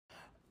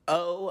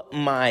Oh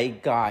my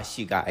gosh,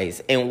 you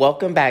guys, and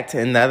welcome back to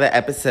another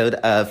episode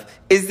of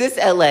Is This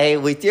LA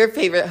with your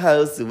favorite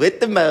host with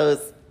the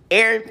most,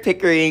 Aaron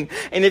Pickering.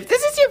 And if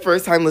this is your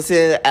first time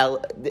listening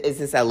to Is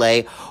This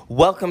LA,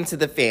 welcome to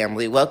the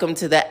family. Welcome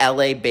to the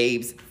LA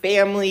Babes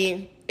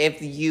family.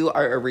 If you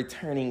are a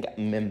returning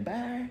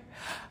member,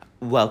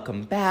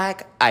 welcome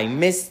back. I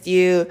missed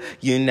you.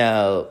 You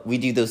know, we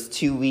do those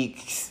 2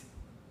 weeks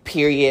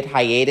period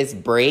hiatus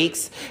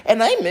breaks,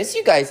 and I miss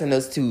you guys in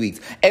those 2 weeks,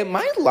 and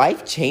my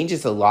life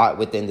changes a lot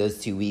within those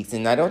 2 weeks,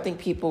 and I don't think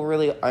people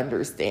really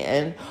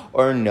understand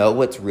or know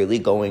what's really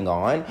going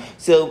on.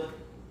 So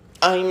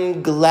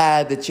I'm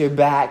glad that you're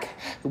back.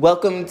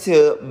 Welcome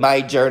to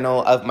my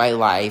journal of my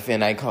life,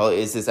 and I call it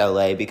Is This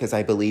LA because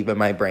I believe in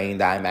my brain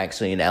that I'm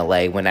actually in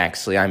LA when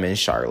actually I'm in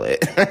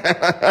Charlotte.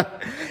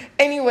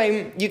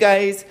 Anyway, you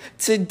guys,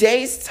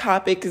 today's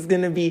topic is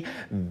going to be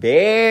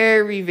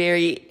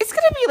it's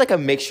going to be like a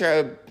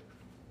mixture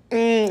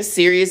of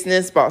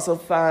seriousness, but also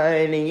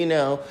fun, and, you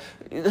know,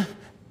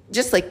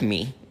 just like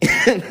me.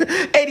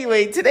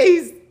 Anyway,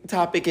 today's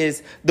topic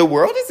is the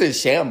world is in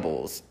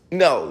shambles.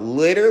 No,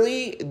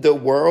 literally, the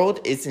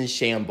world is in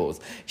shambles.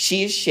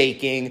 She is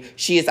shaking.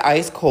 She is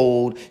ice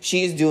cold.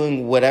 She is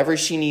doing whatever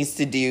she needs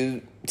to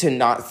do to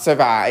not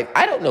survive.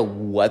 I don't know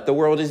what the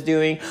world is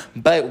doing,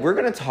 but we're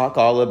going to talk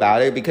all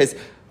about it because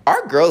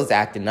our girl is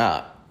acting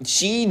up.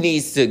 She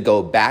needs to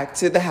go back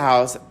to the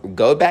house,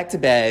 go back to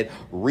bed,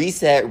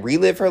 reset,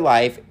 relive her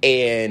life,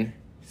 and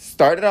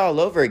start it all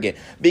over again.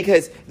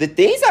 Because the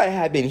things I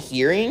have been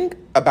hearing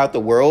about the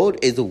world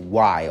is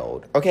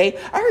wild, okay?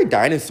 I heard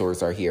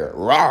dinosaurs are here.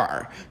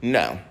 Rawr.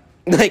 No.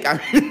 Like,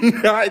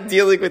 I'm not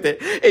dealing with it.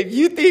 If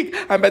you think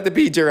I'm about to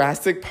be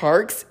Jurassic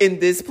Parks in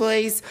this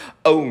place,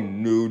 oh,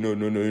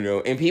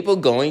 no. And people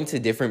going to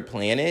different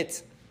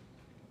planets,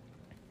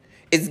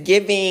 it's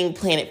giving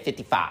Planet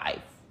 55.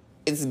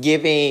 It's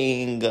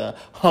giving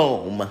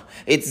Home.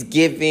 It's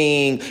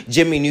giving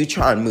Jimmy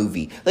Neutron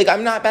movie. Like,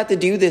 I'm not about to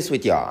do this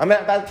with y'all. I'm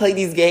not about to play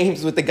these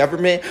games with the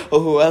government or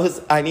who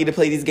else I need to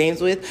play these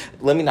games with.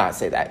 Let me not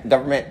say that.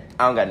 Government,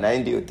 I don't got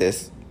nothing to do with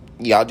this.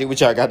 Y'all do what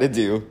y'all got to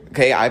do.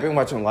 Okay, I've been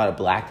watching a lot of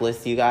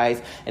Blacklist, you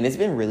guys, and it's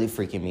been really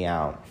freaking me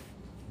out.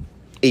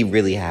 It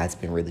really has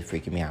been really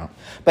freaking me out.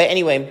 But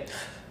anyway,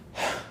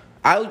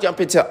 I'll jump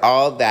into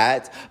all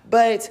that,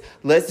 but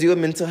let's do a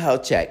mental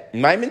health check.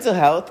 My mental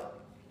health,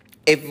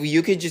 if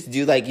you could just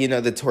do, like, you know,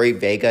 the Tori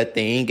Vega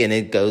thing, and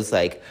it goes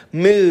like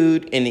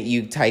mood, and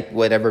you type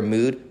whatever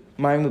mood,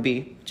 mine would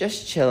be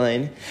just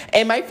chilling.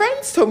 And my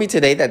friends told me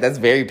today that that's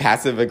very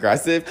passive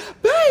aggressive,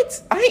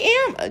 but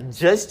I am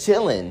just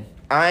chilling.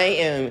 I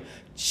am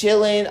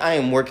chilling. I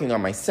am working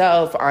on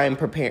myself. I'm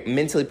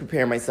mentally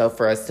preparing myself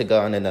for us to go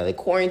on another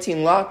quarantine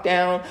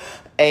lockdown.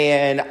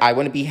 And I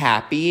want to be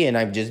happy. And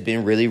I've just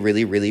been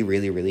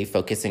really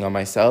focusing on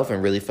myself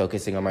and really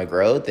focusing on my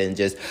growth and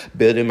just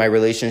building my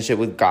relationship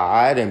with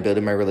God and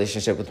building my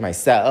relationship with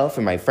myself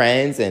and my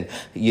friends and,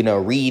 you know,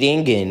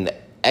 reading and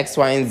X,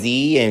 Y, and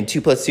Z and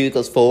 2 +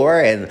 2 = 4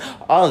 and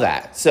all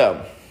that.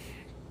 So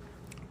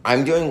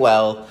I'm doing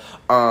well.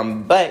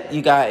 But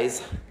you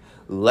guys,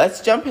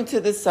 let's jump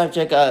into the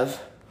subject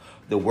of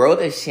the world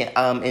is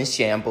in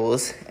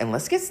shambles, and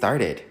let's get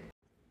started.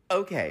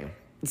 Okay,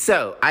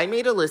 so I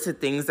made a list of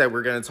things that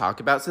we're going to talk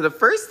about. So the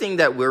first thing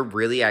that we're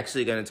really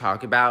actually going to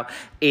talk about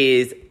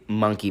is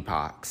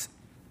monkeypox.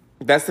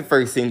 That's the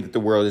first thing that the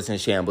world is in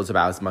shambles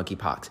about, is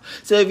monkeypox.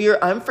 So if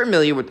you're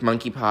unfamiliar with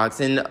monkeypox,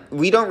 and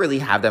we don't really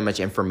have that much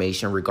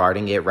information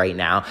regarding it right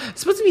now, it's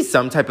supposed to be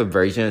some type of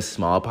version of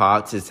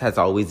smallpox. It has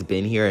always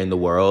been here in the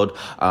world.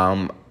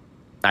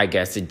 I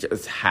guess it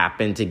just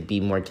happened to be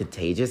more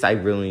contagious.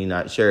 I'm really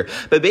not sure.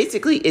 But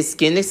basically, it's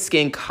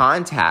skin-to-skin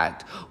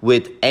contact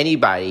with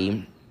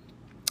anybody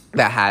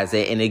that has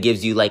it, and it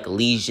gives you like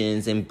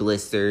lesions and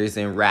blisters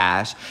and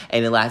rash,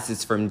 and it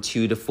lasts from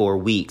 2 to 4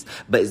 weeks.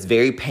 But it's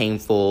very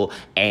painful,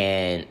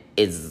 and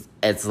it's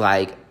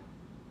like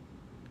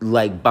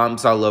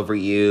bumps all over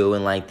you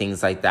and like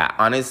things like that.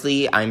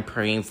 Honestly, I'm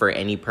praying for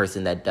any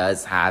person that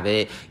does have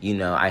it. You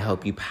know, I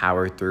hope you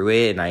power through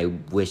it, and I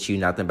wish you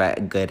nothing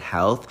but good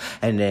health.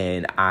 And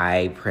then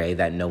I pray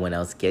that no one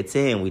else gets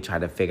it, and we try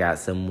to figure out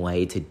some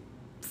way to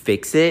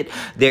fix it.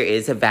 There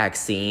is a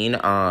vaccine.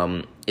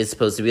 It's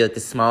supposed to be like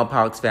the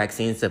smallpox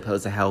vaccine. It's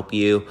supposed to help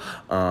you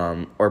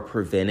or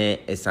prevent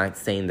it. It's not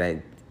saying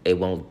that it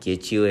won't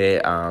get you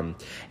it. And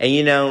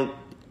you know,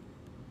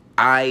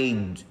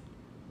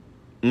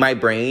 my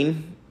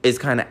brain is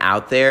kind of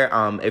out there.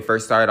 It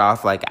first started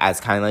off like as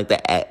kind of like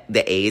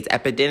the AIDS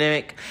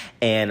epidemic,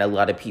 and a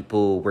lot of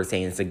people were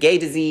saying it's a gay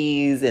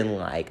disease, and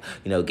like,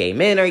 you know, gay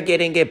men are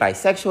getting it,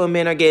 bisexual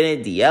men are getting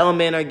it, DL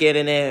men are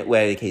getting it,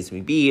 whatever the case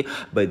may be.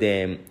 But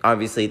then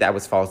obviously that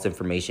was false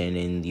information,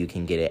 and you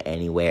can get it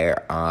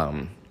anywhere.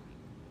 And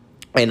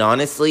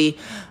honestly,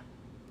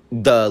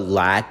 the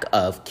lack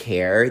of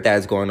care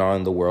that's going on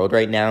in the world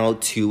right now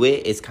to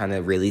it is kind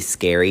of really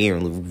scary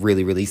and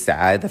really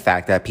sad. The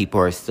fact that people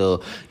are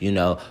still, you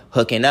know,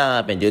 hooking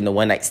up and doing the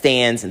one-night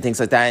stands and things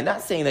like that. And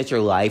not saying that your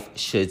life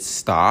should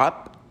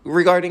stop.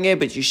 regarding it,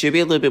 but you should be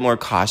a little bit more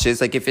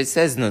cautious. Like if it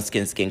says no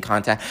skin-to-skin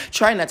contact,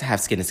 try not to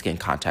have skin-to-skin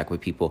contact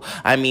with people.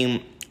 I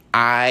mean,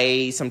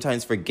 I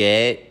sometimes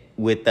forget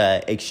with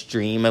the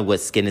extreme of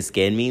what skin to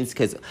skin means,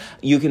 because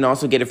you can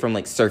also get it from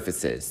like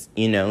surfaces,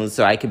 you know?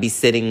 So I could be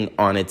sitting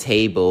on a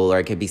table, or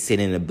I could be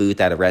sitting in a booth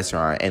at a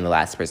restaurant and the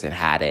last person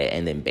had it,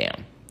 and then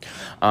bam.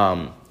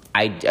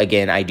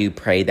 I do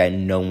pray that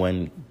no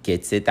one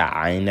gets it that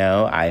I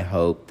know. I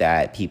hope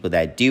that people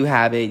that do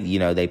have it, you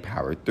know, they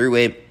power through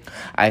it.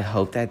 I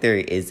hope that there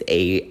is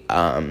a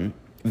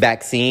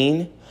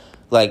vaccine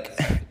like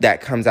that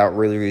comes out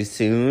really, really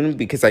soon,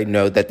 because I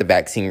know that the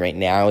vaccine right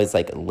now is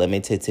like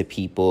limited to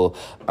people.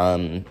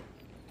 And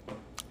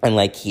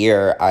like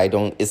here,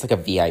 it's like a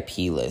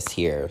VIP list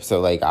here. So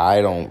like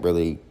I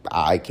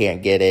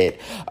can't get it.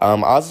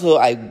 Also,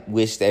 I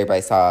wish that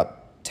everybody stopped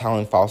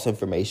telling false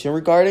information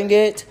regarding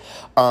it.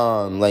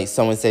 Like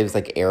someone said it was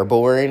like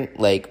airborne.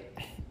 Like,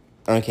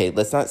 okay,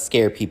 let's not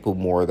scare people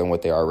more than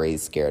what they're already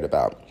scared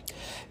about.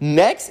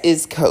 Next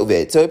is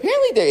COVID. So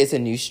apparently there is a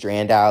new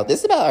strand out. This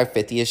is about our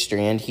 50th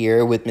strand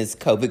here with Miss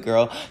COVID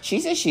Girl. She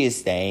says she is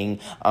staying.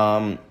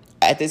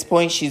 At this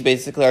point, she's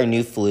basically our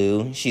new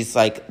flu. She's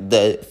like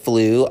the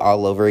flu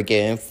all over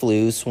again.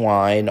 Flu,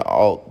 swine,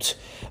 all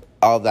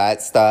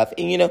that stuff.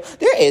 And, you know,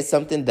 there is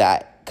something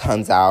that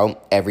comes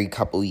out every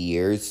couple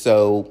years.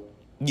 So,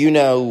 you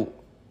know,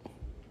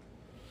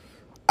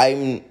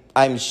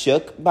 I'm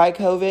shook by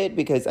COVID,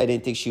 because I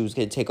didn't think she was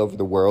going to take over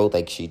the world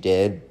like she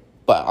did.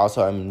 But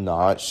also I'm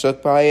not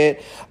shook by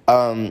it.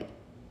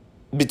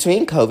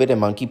 Between COVID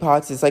and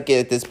monkeypox, it's like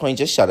at this point,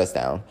 just shut us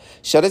down.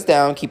 Shut us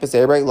down, keep us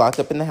everybody locked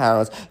up in the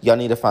house. Y'all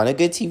need to find a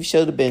good TV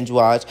show to binge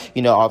watch.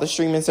 You know, all the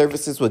streaming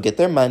services will get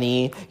their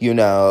money, you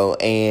know,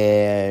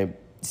 and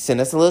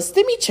send us a little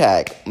stimmy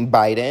check.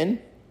 Biden,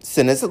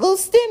 send us a little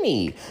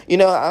stimmy. You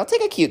know, I'll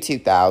take a cute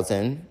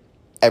 $2,000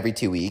 every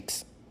 2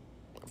 weeks,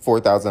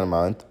 $4,000 a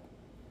month.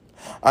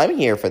 I'm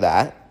here for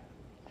that.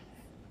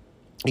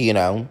 You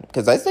know,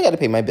 because I still got to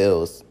pay my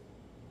bills.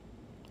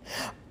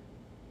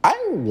 I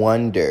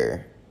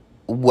wonder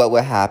what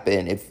would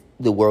happen if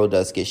the world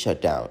does get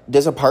shut down.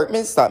 Does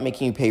apartments stop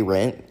making you pay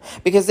rent?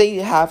 Because they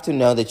have to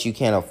know that you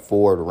can't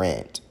afford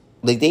rent.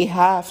 Like, they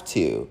have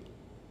to.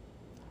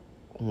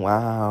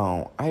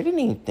 Wow. I didn't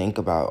even think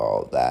about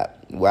all of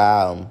that.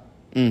 Wow.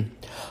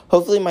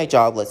 Hopefully my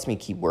job lets me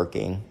keep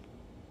working.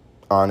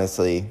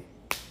 Honestly.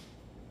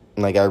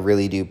 Like, I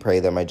really do pray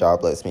that my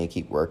job lets me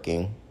keep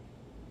working.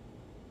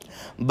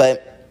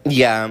 But,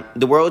 yeah,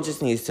 the world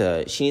just needs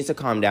to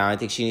calm down. I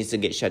think she needs to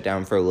get shut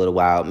down for a little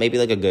while. Maybe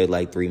like a good,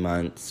 3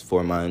 months,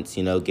 4 months,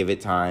 you know, give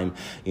it time.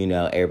 You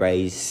know,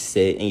 everybody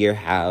sit in your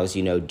house,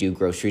 you know, do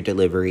grocery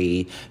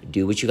delivery,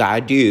 do what you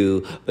gotta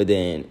do, but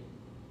then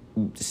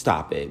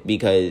stop it.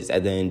 Because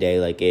at the end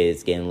of the day,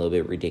 it's getting a little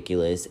bit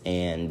ridiculous,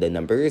 and the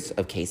numbers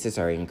of cases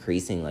are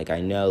increasing. Like,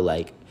 I know,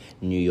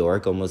 New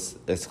York almost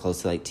is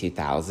close to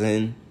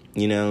 2,000.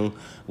 You know,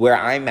 where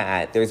I'm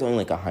at, there's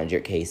only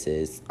 100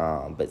 cases,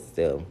 but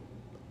still,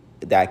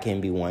 that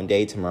can be one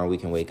day. Tomorrow we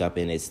can wake up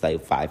and it's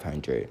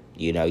 500.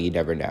 You know, you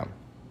never know.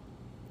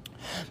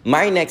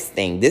 My next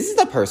thing, this is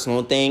a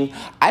personal thing.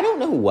 I don't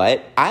know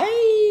what.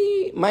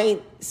 My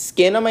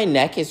skin on my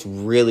neck is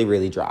really,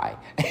 really dry.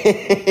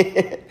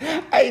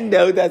 I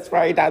know that's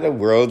probably not the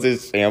world's a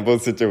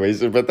shambles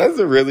situation, but that's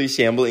really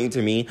shambling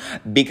to me,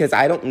 because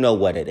I don't know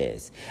what it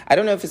is. I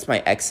don't know if it's my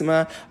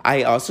eczema.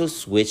 I also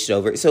switched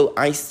over. So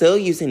I'm still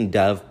using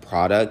Dove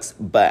products,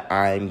 but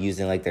I'm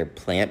using their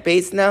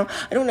plant-based now.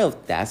 I don't know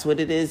if that's what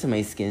it is, and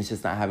my skin's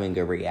just not having a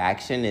good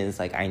reaction, and it's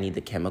I need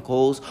the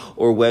chemicals,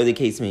 or whatever the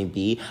case may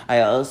be.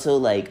 I also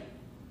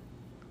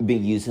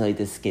been using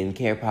the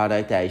skincare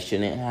product that I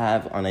shouldn't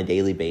have on a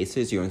daily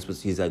basis. You're only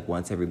supposed to use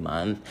once every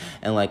month,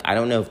 and I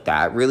don't know if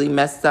that really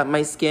messed up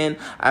my skin.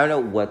 I don't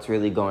know what's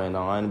really going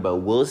on, but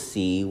we'll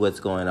see what's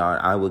going on.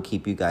 I will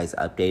keep you guys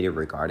updated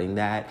regarding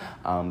that.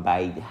 But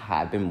I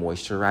have been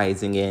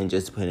moisturizing it and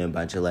just putting a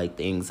bunch of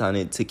things on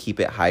it to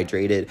keep it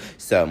hydrated.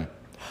 So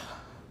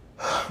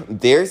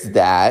there's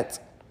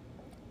that.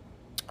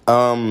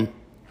 You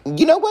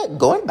know what?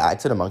 Going back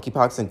to the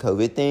monkeypox and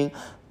COVID thing,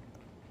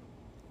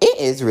 it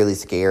is really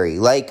scary.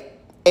 I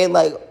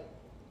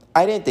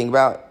didn't think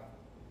about,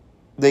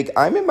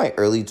 I'm in my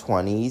early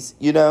 20s,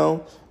 you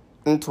know,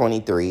 I'm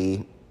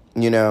 23,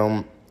 you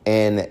know,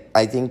 and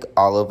I think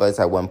all of us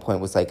at one point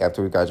was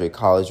after we graduate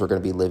college, we're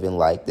going to be living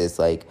this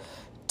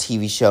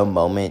TV show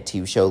moment,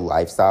 TV show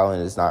lifestyle,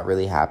 and it's not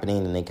really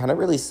happening. And it kind of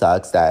really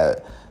sucks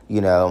that, you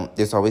know,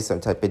 there's always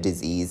some type of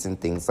disease and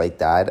things like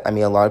that. I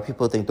mean, a lot of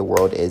people think the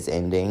world is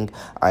ending.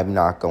 I'm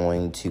not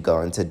going to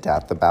go into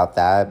depth about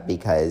that,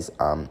 because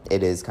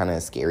it is kind of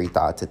a scary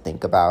thought to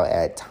think about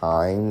at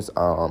times,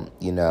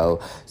 you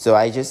know. So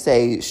I just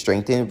say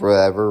strengthen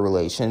whatever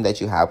relation that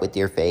you have with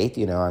your faith.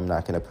 You know, I'm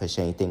not going to push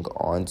anything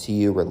onto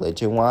you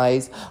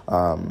religion-wise.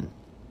 I'm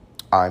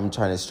trying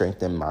to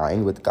strengthen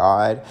mine with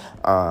God,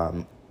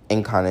 and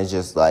kind of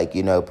just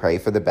you know, pray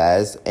for the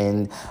best.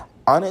 And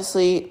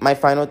honestly, my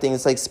final thing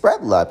is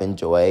spread love and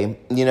joy.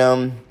 You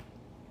know,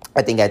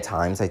 I think at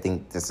times, I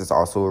think this is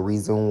also a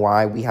reason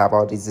why we have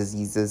all these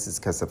diseases is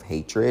because of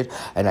hatred.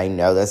 And I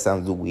know that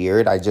sounds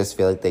weird. I just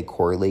feel like they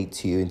correlate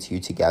two and two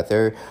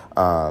together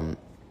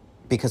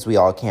because we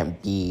all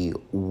can't be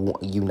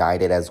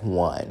united as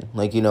one.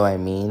 Like, you know what I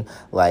mean?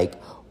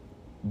 Like,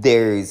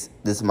 there's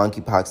this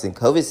monkeypox and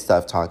COVID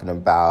stuff talking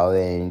about,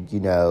 and, you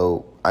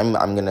know, I'm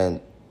going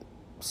to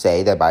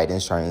say that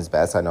Biden's trying his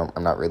best. I'm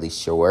not really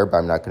sure, but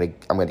I'm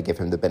going to give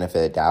him the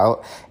benefit of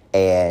doubt.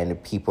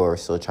 And people are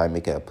still trying to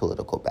make it a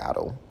political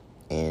battle.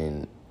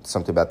 And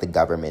something about the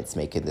government's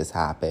making this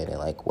happen and,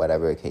 like,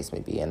 whatever the case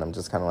may be. And I'm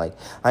just kind of like,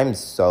 I'm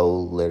so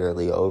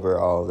literally over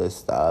all this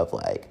stuff.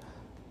 Like,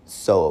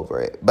 so over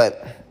it.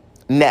 But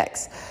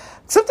next,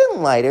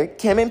 something lighter.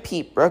 Kim and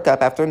Pete broke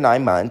up after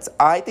 9 months.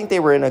 I think they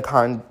were in a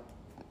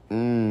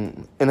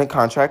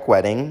contract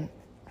wedding.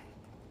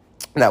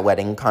 Not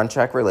wedding,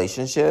 contract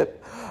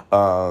relationship.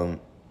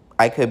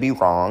 I could be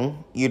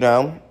wrong, you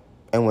know?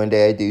 And one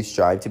day I do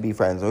strive to be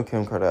friends with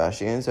Kim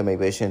Kardashian, so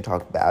maybe I shouldn't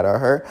talk bad on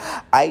her.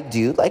 I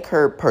do like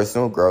her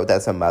personal growth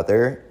as a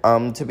mother,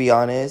 to be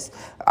honest.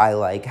 I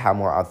like how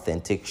more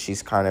authentic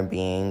she's kind of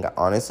being.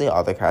 Honestly,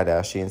 all the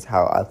Kardashians,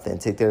 how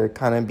authentic they're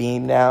kind of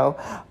being now.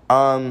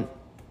 I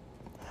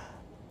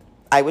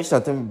wish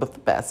nothing but the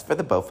best for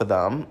the both of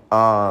them.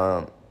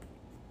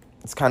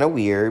 It's kind of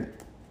weird.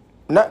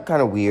 Not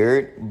kind of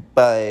weird,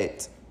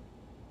 but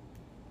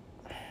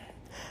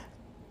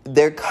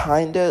they're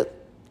kind of...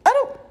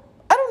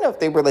 I don't know if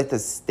they were like the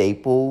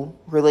staple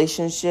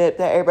relationship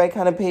that everybody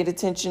kind of paid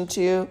attention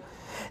to.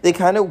 They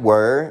kind of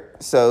were,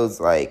 so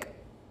it's like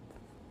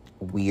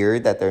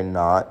weird that they're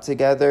not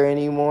together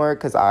anymore,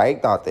 because I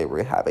thought they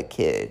would have a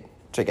kid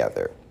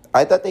together.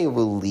 I thought they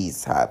would at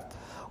least have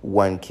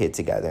one kid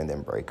together and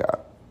then break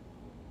up.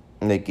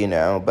 Like, you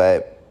know,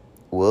 but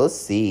we'll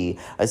see.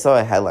 I saw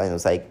a headline that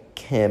was like,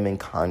 Kim and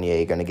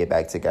Kanye are going to get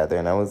back together,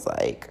 and I was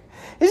like,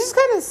 it's just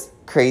kind of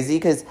crazy,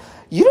 because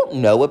you don't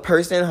know a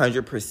person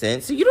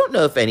 100%, so you don't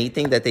know if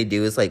anything that they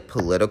do is, like,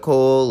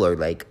 political or,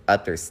 like,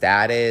 up their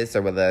status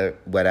or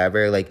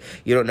whatever. Like,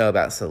 you don't know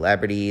about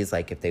celebrities,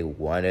 like, if they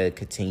want to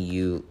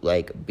continue,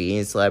 like,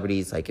 being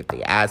celebrities, like, if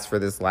they ask for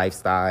this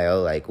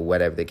lifestyle, like,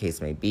 whatever the case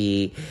may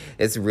be.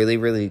 It's really,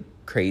 really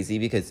crazy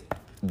because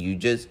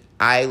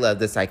I love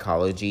the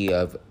psychology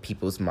of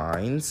people's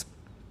minds.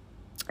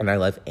 And I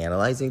love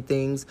analyzing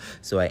things,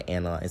 so I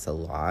analyze a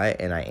lot,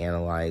 and I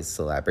analyze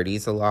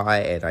celebrities a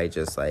lot, and I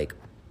just like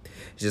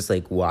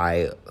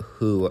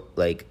who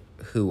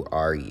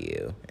are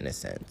you, in a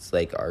sense?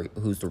 Like,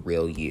 who's the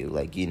real you?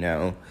 Like, you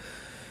know?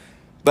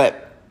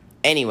 But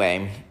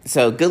anyway,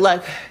 so good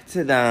luck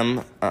to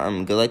them.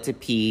 Good luck to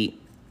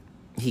Pete.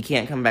 He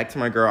can't come back to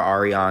my girl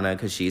Ariana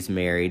because she's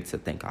married, so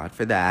thank God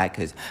for that,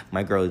 because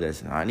my girl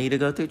does not need to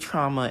go through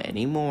trauma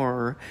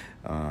anymore.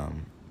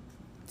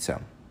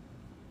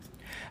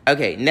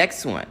 Okay,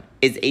 next one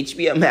is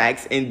HBO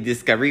Max and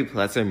Discovery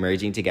Plus are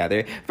merging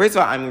together. First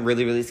of all, I'm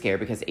really, really scared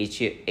because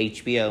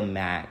HBO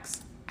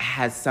Max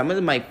has some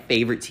of my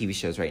favorite TV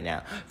shows right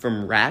now.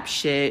 From Rap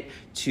Shit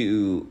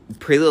to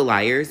Pretty Little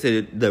Liars,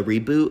 the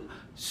reboot,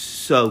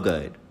 so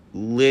good.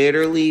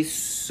 Literally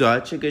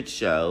such a good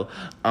show.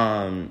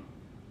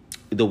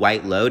 The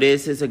White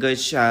Lotus is a good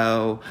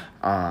show.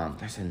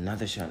 There's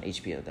another show on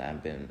HBO that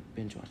I've been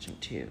binge watching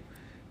too.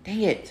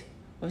 Dang it.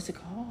 What's it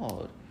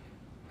called?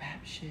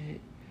 Rap Shit.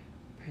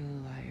 Pretty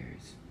Little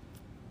Liars.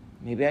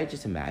 Maybe I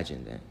just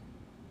imagined it.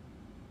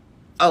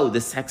 Oh,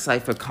 The Sex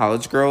Life of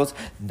College Girls.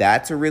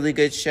 That's a really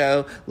good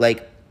show.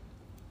 Like,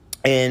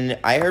 and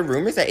I heard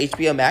rumors that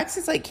HBO Max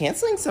is, like,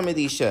 canceling some of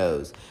these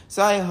shows.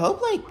 So I hope,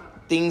 like,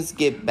 things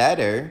get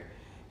better,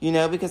 you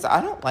know, because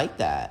I don't like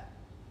that.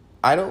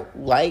 I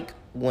don't like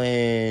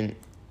when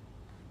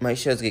my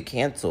shows get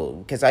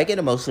canceled, because I get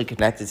emotionally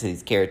connected to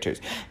these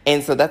characters.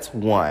 And so that's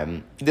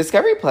one.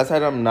 Discovery Plus,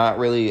 I'm not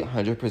really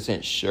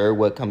 100% sure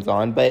what comes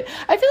on, but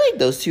I feel like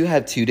those two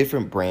have two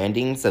different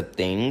brandings of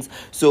things.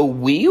 So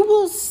we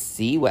will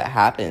see what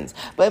happens.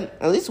 But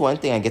at least one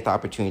thing, I get the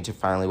opportunity to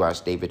finally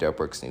watch David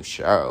Dobrik's new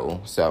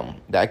show. So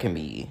that can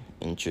be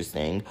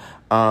interesting.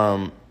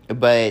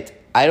 But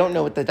I don't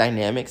know what the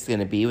dynamic's going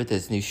to be with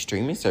this new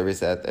streaming service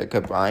that they're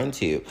combined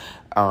to.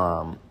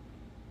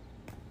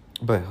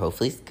 But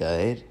hopefully it's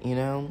good, you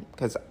know,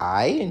 because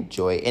I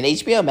enjoy it. And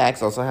HBO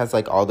Max also has,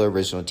 like, all the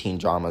original teen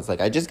dramas.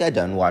 Like, I just got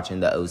done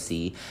watching The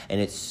OC,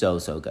 and it's so,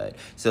 so good.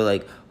 So,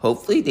 like,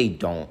 hopefully they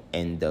don't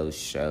end those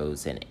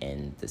shows and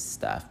end the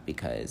stuff,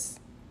 because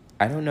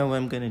I don't know what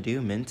I'm going to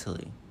do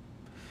mentally.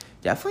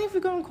 Definitely if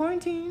we go in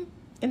quarantine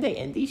and they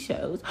end these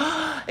shows.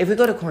 If we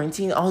go to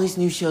quarantine, all these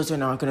new shows are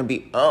not going to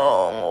be...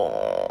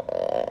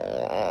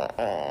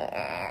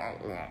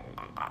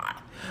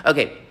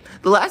 Okay.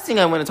 The last thing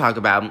I want to talk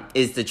about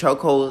is the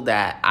chokehold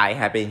that I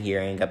have been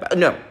hearing about.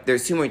 No,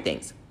 there's two more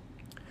things.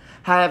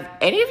 Have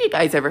any of you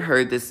guys ever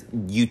heard this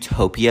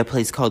utopia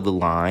place called The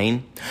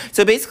Line?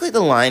 So basically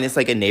The Line is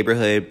like a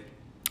neighborhood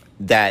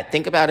that,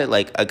 think about it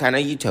like a kind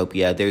of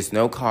utopia. There's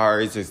no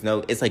cars,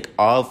 it's like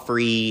all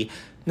free,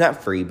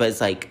 not free, but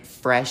it's like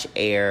fresh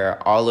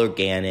air, all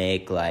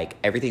organic, like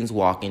everything's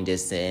walking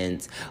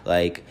distance,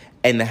 like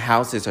and the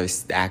houses are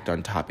stacked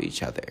on top of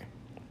each other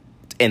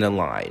in a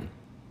line.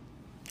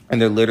 And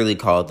they're literally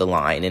called The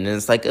Line. And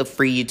it's like a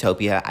free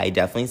utopia. I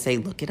definitely say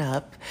look it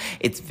up.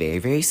 It's very,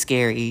 very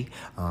scary.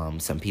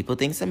 Some people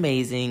think it's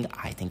amazing.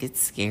 I think it's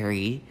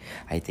scary.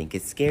 I think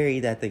it's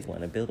scary that they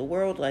want to build a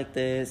world like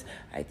this.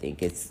 I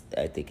think it's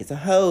a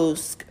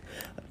hoax.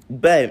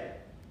 But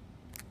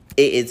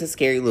it is a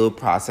scary little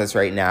process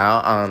right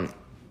now.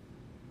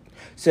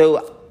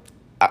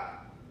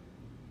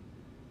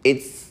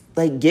 It's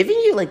like giving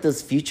you like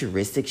those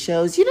futuristic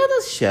shows. You know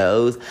those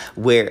shows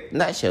where,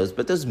 not shows,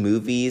 but those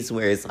movies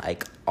where it's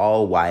like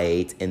all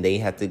white and they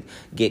have to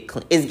get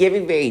clean. It's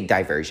giving very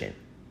Divergent.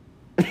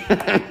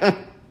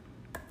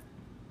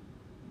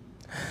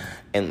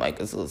 And like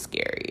it's a little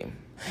scary.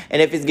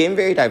 And if it's getting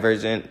very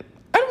Divergent,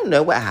 I don't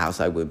know what house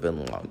I would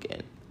belong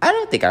in. I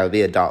don't think I would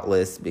be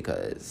adultless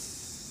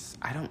because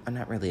I'm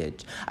not really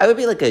I would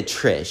be like a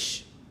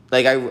Trish.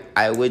 Like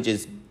I would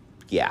just,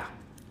 yeah.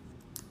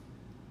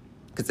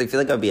 Because I feel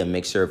like I'd be a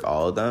mixture of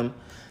all of them.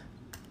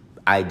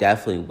 I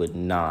definitely would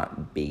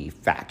not be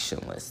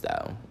factionless,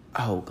 though.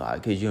 Oh,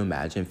 God. Could you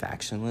imagine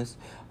factionless?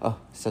 Oh,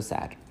 so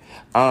sad.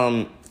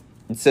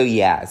 So,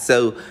 yeah.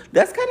 So,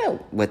 that's kind of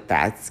what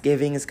that's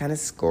giving. It's kind of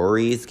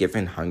scary. It's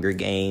giving Hunger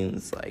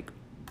Games. Like,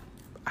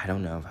 I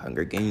don't know if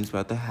Hunger Games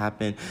about to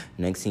happen.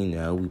 Next thing you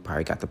know, we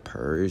probably got The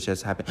Purge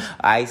that's happening.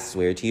 I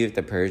swear to you, if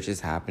The Purge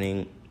is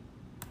happening,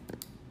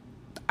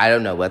 I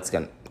don't know what's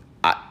going to...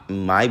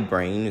 my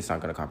brain is not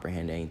going to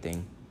comprehend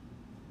anything.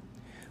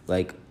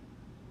 Like,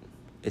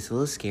 it's a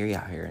little scary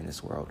out here in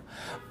this world.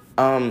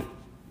 The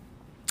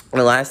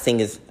last thing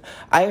is,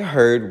 I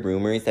heard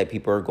rumors that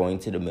people are going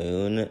to the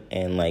moon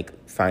and,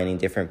 like, finding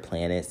different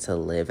planets to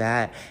live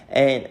at.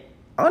 And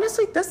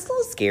honestly, that's a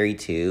little scary,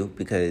 too,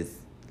 because,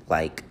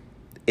 like,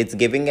 it's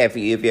giving, if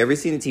you ever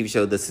seen the TV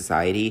show The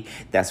Society,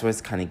 that's what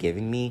it's kind of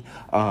giving me.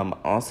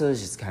 Also,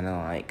 it's just kind of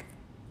like,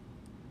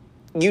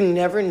 you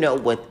never know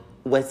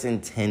what's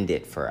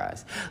intended for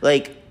us.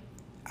 Like,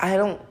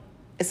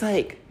 it's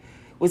like,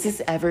 was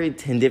this ever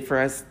intended for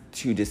us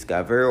to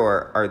discover,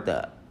 or are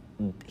the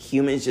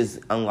humans just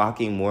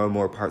unlocking more and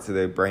more parts of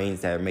their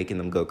brains that are making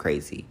them go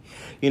crazy?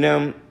 You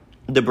know,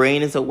 the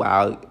brain is a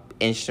wild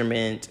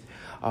instrument.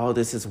 All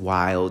this is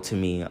wild to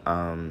me.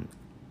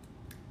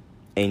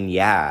 And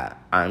yeah,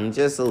 I'm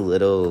just a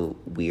little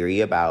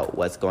weary about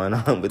what's going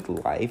on with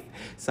life.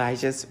 So I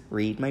just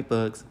read my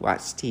books,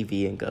 watch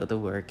TV, and go to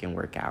work and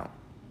work out.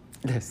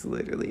 That's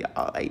literally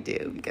all I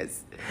do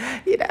because,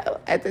 you know,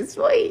 at this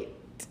point,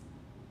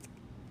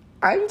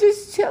 I'm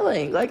just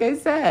chilling, like I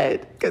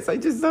said, because I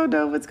just don't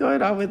know what's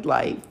going on with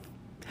life.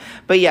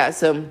 But yeah,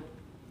 so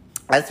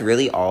that's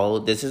really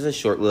all. This is a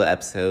short little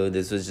episode.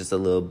 This was just a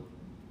little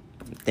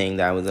thing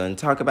that I was going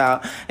to talk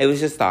about. It was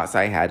just thoughts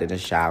I had in the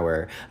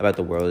shower about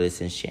the world is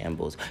in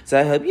shambles. So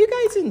I hope you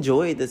guys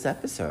enjoyed this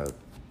episode.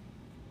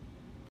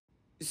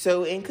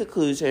 So in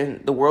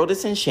conclusion, the world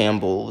is in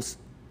shambles.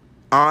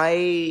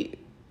 I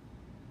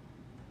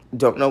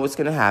don't know what's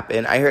going to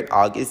happen. I heard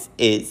August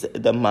is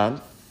the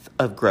month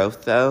of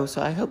growth, though, so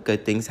I hope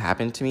good things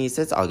happen to me. It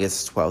says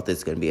August 12th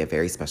is going to be a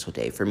very special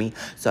day for me,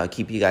 so I'll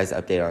keep you guys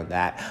updated on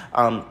that.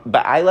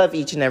 But I love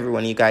each and every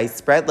one of you guys.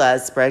 Spread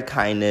love, spread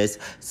kindness,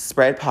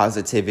 spread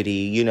positivity,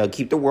 you know,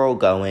 keep the world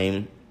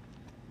going.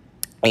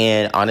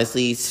 And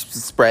honestly,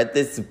 spread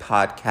this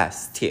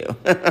podcast, too.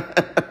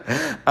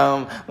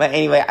 But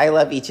anyway, I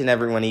love each and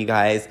every one of you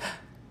guys.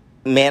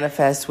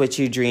 Manifest what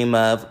you dream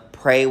of.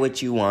 Pray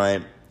what you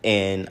want.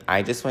 And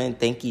I just want to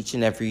thank each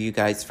and every you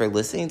guys for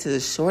listening to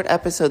this short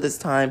episode this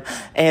time.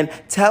 And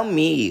tell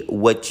me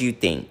what you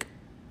think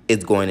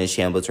is going in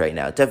shambles right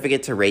now. Don't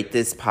forget to rate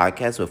this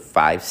podcast with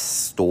 5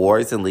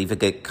 stars and leave a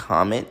good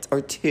comment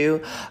or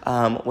two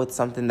with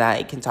something that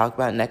I can talk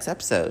about next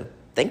episode.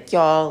 Thank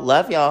y'all.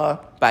 Love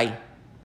y'all. Bye.